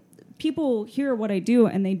 so people hear what I do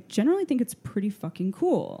and they generally think it's pretty fucking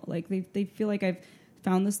cool. Like they feel like I've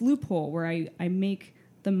found this loophole where I make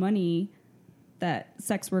the money that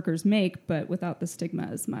sex workers make, but without the stigma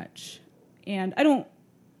as much. And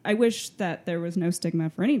I wish that there was no stigma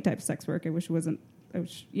for any type of sex work. I wish it wasn't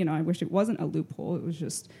a loophole. It was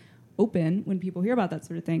just open when people hear about that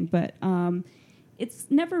sort of thing. But it's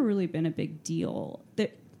never really been a big deal.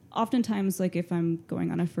 That oftentimes, like if I'm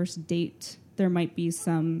going on a first date, there might be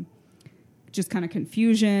some just kind of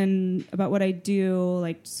confusion about what I do,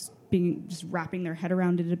 like just wrapping their head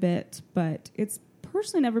around it a bit. But it's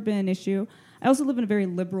personally never been an issue. I also live in a very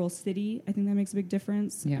liberal city. I think that makes a big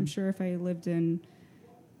difference. Yeah. I'm sure if I lived in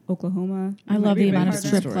Oklahoma, I it might love be the a bit amount of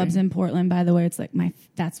harder. strip clubs in Portland, by the way. It's like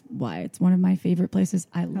that's why it's one of my favorite places.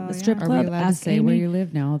 I love the strip yeah. Are club. we allowed to Ask say Amy. where you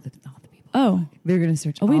live now? All the people. Oh, They're going to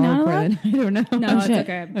search Are we all not of allowed? Portland. I don't know. No, it's shit.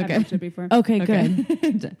 okay. I've Okay. mentioned it before. okay,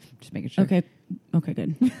 good. Just making sure. Okay,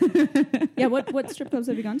 good. Yeah, what strip clubs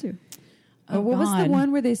have you gone to? What was the God.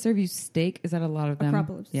 one where they serve you steak? Is that a lot of them?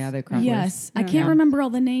 Acropolis. Yeah, the Acropolis. Yes, I Yeah. can't remember all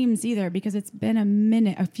the names either because it's been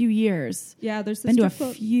a few years. Yeah, there's Been to a strip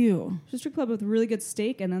club. few. There's a strip club with really good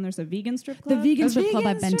steak, and then there's a vegan strip The club. vegan A strip club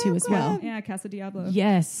vegan I've been to strip as well. club. Yeah, Casa Diablo.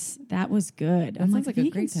 Yes, that was good. That I'm sounds like a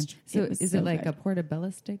vegan great time. st- So was is so it like good. a portobello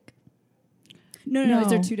stick? No, No,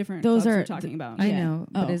 those are two different those clubs are we're talking about. I Yeah. know,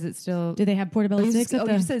 but Oh. is it still? Do they have portobello sticks at Oh,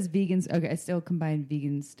 the? it says vegans. Okay, I still combine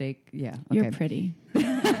vegan steak. Yeah, okay. You're pretty.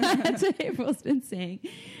 That's what April's been saying.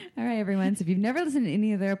 All right, everyone. So if you've never listened to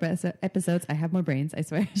any of their episodes, I have more brains, I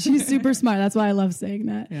swear. She's super smart. That's why I love saying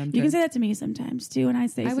that. Yeah, I'm you can good. say that to me sometimes too, and I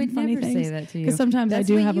say I some would funny never things. say that to you. Because sometimes That's I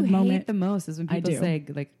do what have a you moment. hate the most is when I people do. say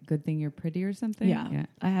like good thing you're pretty or something. Yeah,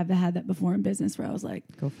 I have had that before in business where I was like,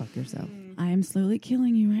 Go fuck yourself. I am slowly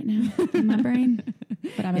killing you right now in my brain.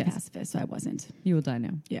 But I'm Yes. a pacifist, so I wasn't. You will die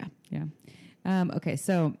now. Yeah. Yeah. Okay,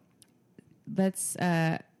 so let's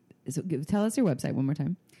tell us your website one more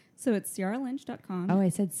time. So it's ciaralynch.com. Oh, I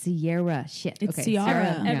said Sierra. Shit. It's okay.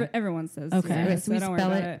 Ciara. Yeah. Everyone says Okay. Ciara, Okay, so so we don't worry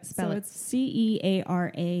spell about it- it. spell so it. it's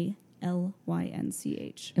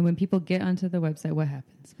CEARALYNCH. And when people get onto the website, what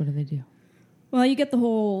happens? What do they do? Well, you get the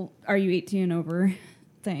whole "Are you 18 and over?"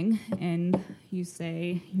 thing, and you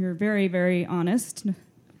say you're very, very honest,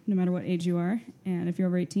 no matter what age you are. And if you're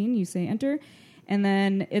over 18, you say enter. And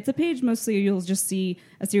then it's a page, mostly you'll just see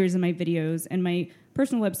a series of my videos, and my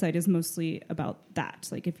personal website is mostly about that.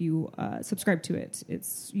 Like if you subscribe to it,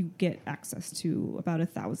 you get access to about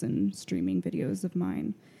 1,000 streaming videos of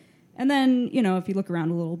mine. And then, if you look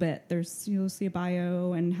around a little bit, you'll see a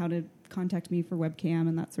bio and how to contact me for webcam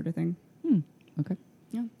and that sort of thing. Okay.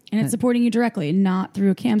 Yeah. And it's supporting you directly, not through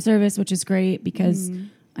a cam service, which is great because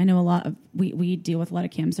I know a lot of we deal with a lot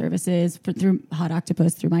of cam services through Hot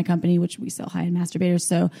Octopus, through my company, which we sell high-end masturbators.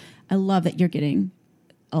 So I love that you're getting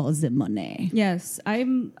all the money. Yes,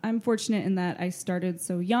 I'm fortunate in that I started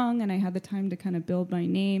so young and I had the time to kind of build my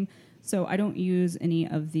name. So I don't use any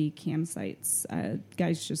of the cam sites.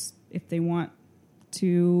 Guys, just if they want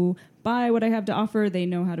to buy what I have to offer, they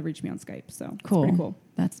know how to reach me on Skype. So Cool. it's pretty cool.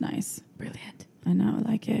 That's nice. Brilliant. I know. I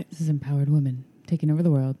like it. This is empowered women taking over the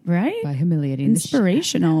world Right? by humiliating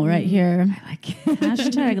Inspirational right here. I like it.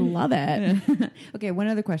 Hashtag love it. Okay, one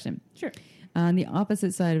other question. Sure. On the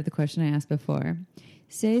opposite side of the question I asked before,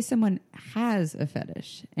 say someone has a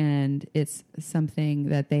fetish and it's something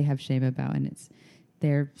that they have shame about, and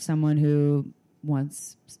they're someone who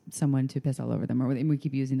wants someone to piss all over them, or we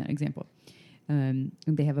keep using that example. And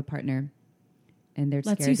they have a partner, and they're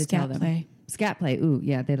Let's scared do to tell scat them. play. Scat play. Ooh,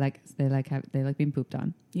 yeah, they like being pooped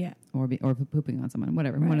on, Yeah. or pooping on someone,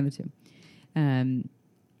 whatever, Right. one of the two.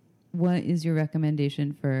 What is your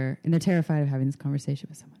recommendation for? And they're terrified of having this conversation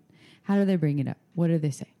with someone. How do they bring it up? What do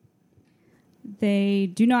they say? They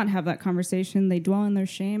do not have that conversation. They dwell in their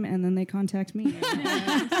shame, and then they contact me.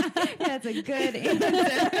 That's a good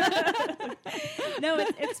answer. No,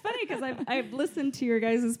 it's funny because I've listened to your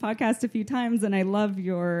guys' podcast a few times, and I love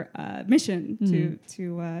your mission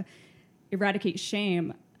to eradicate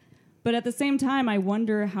shame. But at the same time, I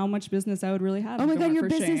wonder how much business I would really have. Oh my God, going your for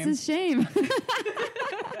business shame. is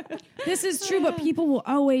shame. This is true, but people will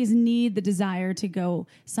always need the desire to go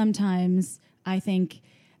sometimes, I think,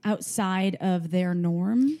 outside of their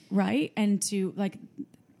norm, right? And to, like,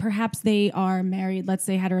 perhaps they are married, let's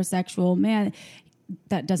say heterosexual man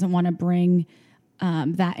that doesn't want to bring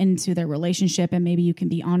that into their relationship, and maybe you can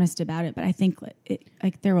be honest about it. But I think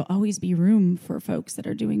there will always be room for folks that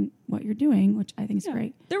are doing what you're doing, which I think is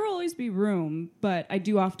great. There will always be room, but I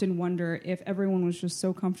do often wonder if everyone was just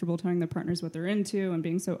so comfortable telling their partners what they're into and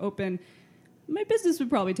being so open, my business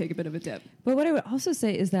would probably take a bit of a dip. But what I would also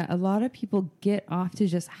say is that a lot of people get off to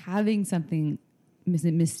just having something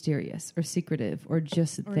mysterious or secretive or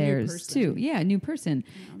just Or a new theirs person. too. Yeah, a new person.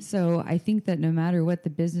 Yeah. So I think that no matter what, the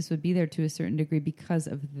business would be there to a certain degree because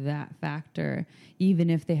of that factor. Even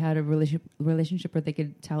if they had a relationship where they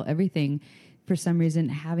could tell everything, for some reason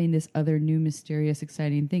having this other new mysterious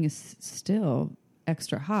exciting thing is still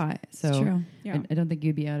extra hot. So It's true. Yeah. I don't think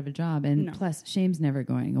you'd be out of a job. And No. plus, shame's never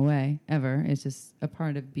going away, ever. It's just a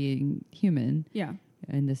part of being human. Yeah.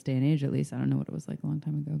 In this day and age, at least. I don't know what it was like a long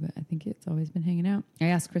time ago, but I think it's always been hanging out. I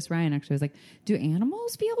asked Chris Ryan, actually, I was like, do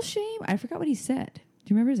animals feel shame? I forgot what he said. Do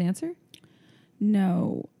you remember his answer?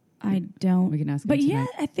 No, I don't. We can ask him But yeah,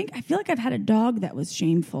 tonight. I feel like I've had a dog that was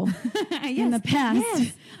shameful in the past.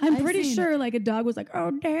 yes. I'm I've pretty seen sure like a dog was like,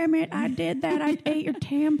 "Oh damn it, I did that. I ate your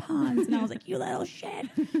tampons," and I was like, "You little shit."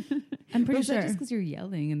 I'm pretty Was that sure. just because you're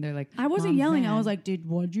yelling and they're like, I wasn't "Mom's yelling. mad." I was like, "Dude,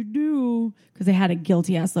 what'd you do?" Because they had a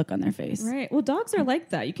guilty ass look on their face. Right. Well, dogs are like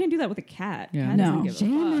that. You can't do that with a cat. Yeah. Cat doesn't No. give a Shame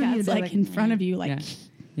fuck. on you. Cat's They're like like, in front of you, like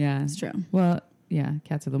yeah. it's true. Well, yeah,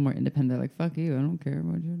 cats are a little more independent. They're like, fuck you, I don't care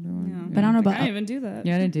what you're doing. Yeah. But I don't know Like, about I didn't even do that.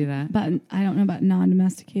 Yeah, I didn't do that. But I don't know about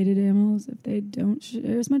non-domesticated animals if they don't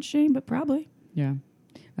share as much shame, but probably. Yeah.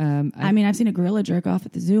 I mean, I've seen a gorilla jerk off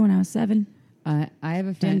at the zoo when I was 7. I have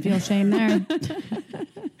a Didn't friend. feel shame there.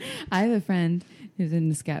 I have a friend who's in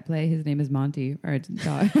the scat play. His name is Monty, our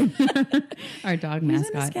dog, our dog He's in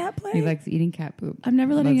mascot. the scat play? He likes eating cat poop. I'm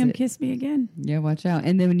never letting Loves him it. kiss me again. Yeah, watch out.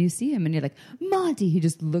 And then when you see him and you're like, Monty, he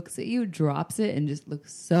just looks at you, drops it, and just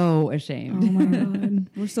looks so ashamed. Oh my god.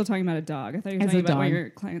 We're still talking about a dog. I thought you were As talking a about one of dog. your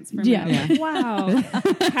clients from Yeah. now. Wow.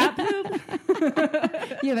 Cat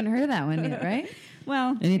poop? You haven't heard of that one yet, right?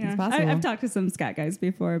 Well, Anything's possible. I've talked to some scat guys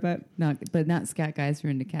before, but Not scat guys who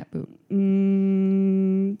are into cat poop.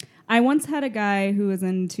 I once had a guy who was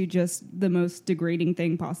into just the most degrading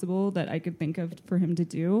thing possible that I could think of for him to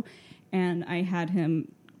do, and I had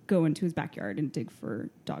him go into his backyard and dig for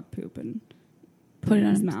dog poop and Put it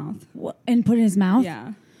on his him. mouth. What? And put it in his mouth?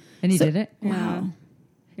 Yeah. And he did it? Wow.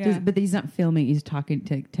 Yeah. But he's not filming. He's telling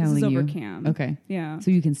This is you. over cam. Okay. Yeah. So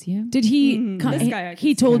you can see him? Did he? This guy I could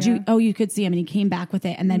He see, told yeah. you. Oh, you could see him, and he came back with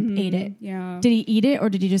it, and then ate it. Yeah. Did he eat it, or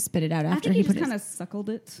did he just spit it out I after think he put just it? kind of suckled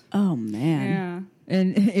it. Oh man. Yeah.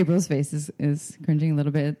 And April's face is cringing a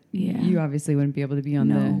little bit. Yeah. You obviously wouldn't be able to be on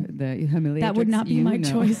No. the Humiliatrix. That would not be my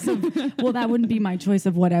choice of. Well, that wouldn't be my choice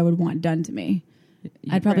of what I would want done to me.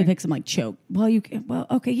 I'd probably Right. pick some like choke. Well,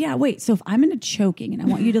 okay, yeah. Wait. So if I'm into choking and I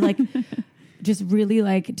want you to like, just really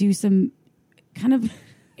like do some kind of,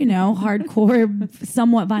 hardcore,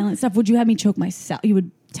 somewhat violent stuff, would you have me choke myself? You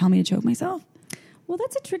would tell me to choke myself? Well,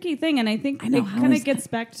 that's a tricky thing, and I think I know, it how kind is of gets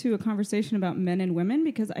back to a conversation about men and women,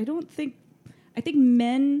 because I think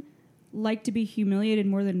men like to be humiliated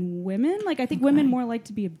more than women. Like, I think women more like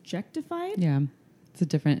to be objectified. Yeah. It's a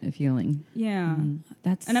different feeling. Yeah.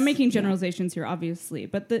 That's And I'm making generalizations here, obviously,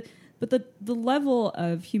 but the level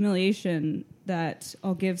of humiliation that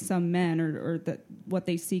I'll give some men, or that what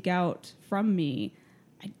they seek out from me,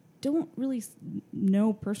 I don't really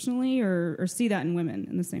know personally or see that in women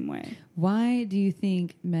in the same way. Why do you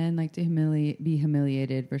think men like to be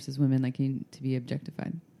humiliated versus women liking to be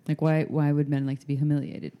objectified? Like, why would men like to be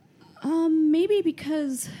humiliated? Maybe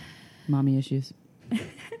because Mommy issues.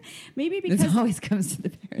 This always comes to the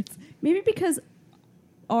parents. Maybe because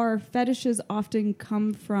our fetishes often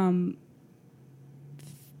come from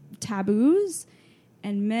taboos,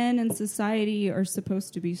 and men in society are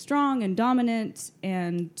supposed to be strong and dominant,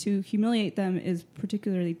 and to humiliate them is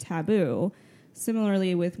particularly taboo.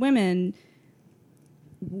 Similarly with women,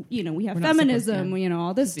 we have We're not feminism, supposed to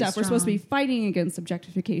all this be stuff. We're supposed to be strong. fighting against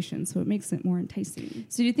objectification, so it makes it more enticing.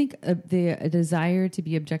 So do you think the desire to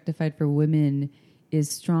be objectified for women is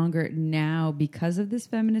stronger now because of this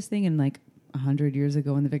feminist thing? And like 100 years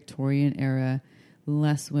ago in the Victorian era,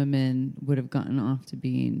 less women would have gotten off to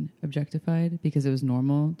being objectified because it was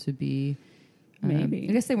normal to be. Maybe.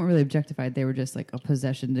 I guess they weren't really objectified. They were just like a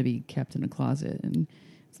possession to be kept in a closet. And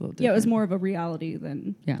it's a little different. Yeah, it was more of a reality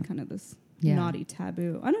than kind of this naughty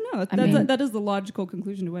taboo. I don't know. That is the logical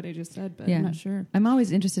conclusion to what I just said, but I'm not sure. I'm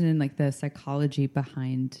always interested in like the psychology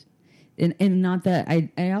behind, and not that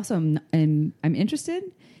I also I'm interested,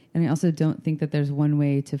 and I also don't think that there's one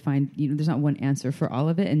way to find. There's not one answer for all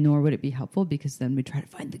of it, and nor would it be helpful, because then we try to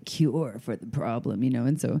find the cure for the problem,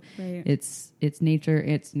 and so it's nature,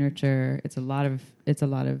 it's nurture, it's a lot of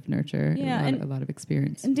nurture, a lot of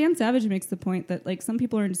experience. And Dan Savage makes the point that like some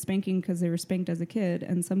people are into spanking because they were spanked as a kid,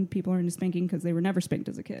 and some people are into spanking because they were never spanked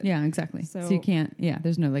as a kid. Yeah, exactly. So you can't. Yeah,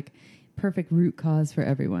 there's no like perfect root cause for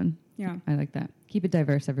everyone. Yeah, I like that. Keep it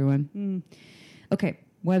diverse, everyone. Okay,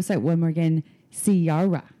 website one more again.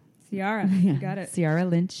 Ciara. You got it.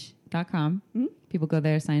 CiaraLynch.com. People go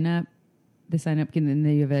there, sign up. They sign up, and then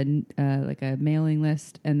you have a mailing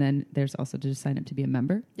list, and then there's also to just sign up to be a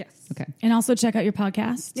member. Yes. Okay. And also check out your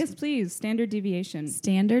podcast. Yes, please. Standard Deviation.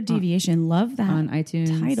 Standard Deviation. Love that On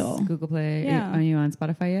iTunes, title. Google Play. Yeah. Are you on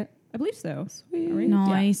Spotify yet? I believe so. Sweet.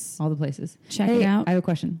 Nice. All the places. Check it out. I have a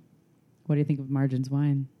question. What do you think of Margins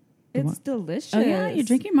wine? It's delicious. Oh yeah, you're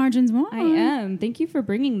drinking Margins wine. I am. Thank you for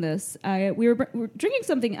bringing this. We're drinking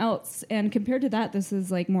something else, and compared to that, this is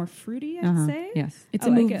like more fruity, I'd say. Yes. It's I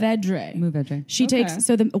a like it. Mourvedre. She Okay. takes,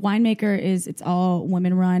 so the winemaker it's all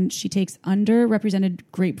women run. She takes underrepresented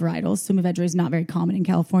grape varietals. So Mourvedre is not very common in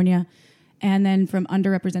California. And then from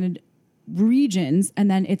underrepresented regions, and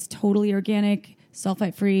then it's totally organic,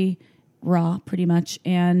 sulfite free, raw pretty much.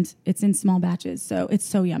 And it's in small batches. So it's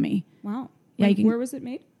so yummy. Wow. Yeah, Like, you can- where was it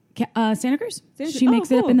made? Santa Cruz. Santa- She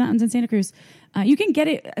makes it up cool. in the mountains in Santa Cruz. You can get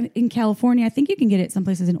it in California. I think you can get it some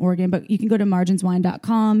places in Oregon, but you can go to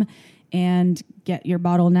marginswine.com and get your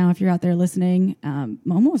bottle now if you're out there listening.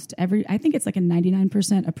 I think it's like a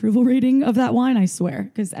 99% approval rating of that wine, I swear,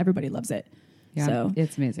 because everybody loves it. Yeah, So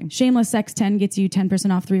it's amazing. Shameless Sex 10 gets you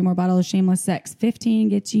 10% off 3 more bottles. Shameless Sex 15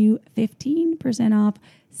 gets you 15% off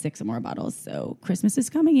 6 more bottles. So Christmas is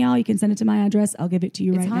coming, y'all. You can send it to my address. I'll give it to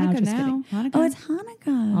you right now. Hanukkah Just now. kidding. Hanukkah. Oh, it's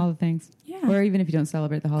Hanukkah. All the things. Yeah. Or even if you don't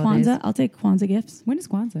celebrate the holidays. Kwanzaa. I'll take Kwanzaa gifts. When is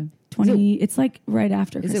Kwanzaa? 20. It's like right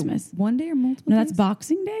after Is Christmas. it one day or multiple No, days? that's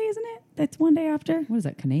Boxing Day, isn't it? That's one day after. What is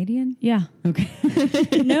that, Canadian? Yeah. Okay.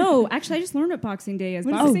 No, actually, I just learned what Boxing Day is.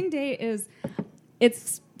 Boxing Day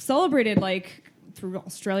it's celebrated like through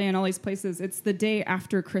Australia and all these places. It's the day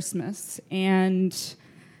after Christmas, and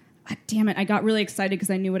damn it, I got really excited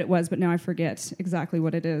because I knew what it was, but now I forget exactly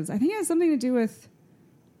what it is. I think it has something to do with.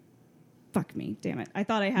 Fuck me, damn it! I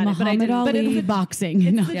thought I had it, but I Muhammad didn't. But Ali it's boxing.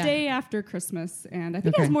 it's No. the day after Christmas, and I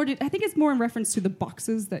think it has more. I think it's more in reference to the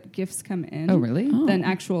boxes that gifts come in. Oh, really? Than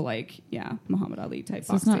actual Muhammad Ali type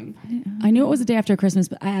So it's not. boxing. I knew it was the day after Christmas,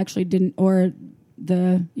 but I actually didn't, or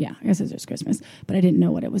I guess it's just Christmas, but I didn't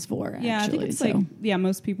know what it was for. Yeah, actually, I think it's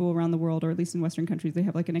most people around the world, or at least in Western countries, they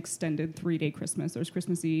have like an extended 3-day Christmas. There's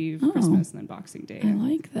Christmas Eve, Christmas, and then Boxing Day. I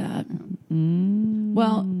like that.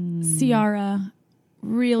 Well, Ciara,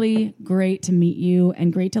 really great to meet you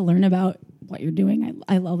and great to learn about what you're doing.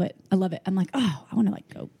 I love it. I love it. I'm like, oh, I want to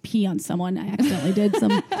like go pee on someone. I accidentally did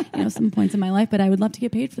some points in my life, but I would love to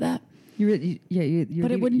get paid for that. You're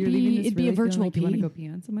But it wouldn't be. It'd be a virtual like pee. You want to go pee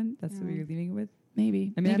on someone? That's what you're leaving it with.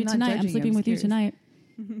 Maybe. I mean, maybe I'm not tonight. I'm judging you, sleeping I'm with you curious. tonight.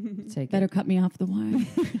 Take Better it. cut me off the wine.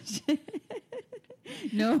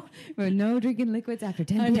 No drinking liquids after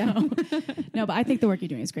 10 I know. p.m. No, but I think the work you're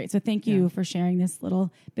doing is great. So thank you for sharing this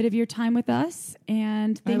little bit of your time with us.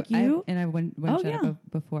 And thank you. I one shout out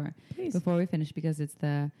before we finish, because it's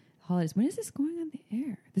the holidays. When is this going on the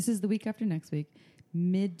air? This is the week after next week,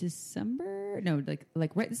 mid-December. No,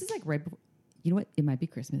 like right. This is like right before. You know what? It might be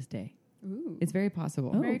Christmas Day. Ooh. It's very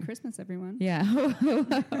possible. Merry Christmas, everyone. Yeah.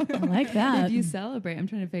 I like that. If you celebrate, I'm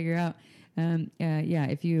trying to figure out.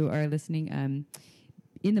 If you are listening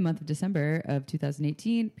in the month of December of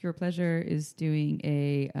 2018, Pure Pleasure is doing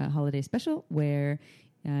a holiday special where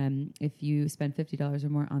if you spend $50 or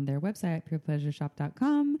more on their website,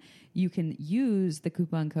 purepleasureshop.com, you can use the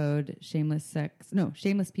coupon code shameless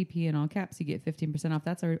PP in all caps. You get 15% off.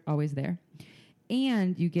 That's always there.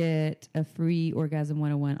 And you get a free Orgasm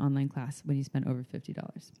 101 online class when you spend over $50.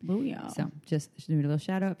 Booyah. So just doing a little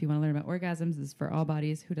shout out. If you want to learn about orgasms, this is for all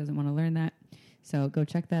bodies. Who doesn't want to learn that? So go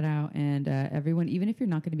check that out. And everyone, even if you're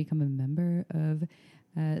not going to become a member of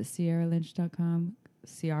CiaraLynch.com,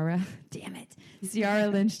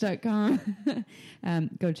 CiaraLynch.com,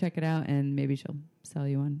 go check it out, and maybe she'll sell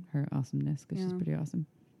you on her awesomeness, because she's pretty awesome.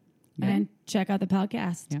 Yeah. And check out the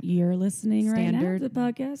podcast. Yep. You're listening Standard right now to the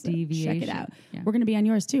podcast. So deviation. check it out. Yeah. We're going to be on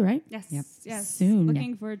yours too, right? Yes. Yep. Yes. Soon.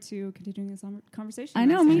 Looking forward to continuing this conversation. I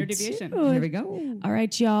know, on me standard deviation. too. Here we go. All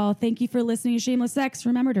right, y'all. Thank you for listening to Shameless Sex.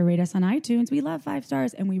 Remember to rate us on iTunes. We love 5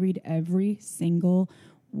 stars, and we read every single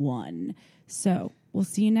one. So we'll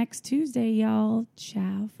see you next Tuesday, y'all.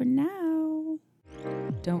 Ciao for now.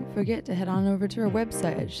 Don't forget to head on over to our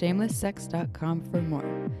website at shamelesssex.com for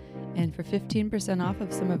more. And for 15% off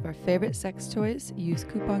of some of our favorite sex toys, use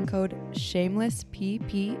coupon code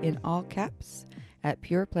SHAMELESSPP in all caps at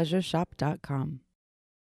purepleasureshop.com.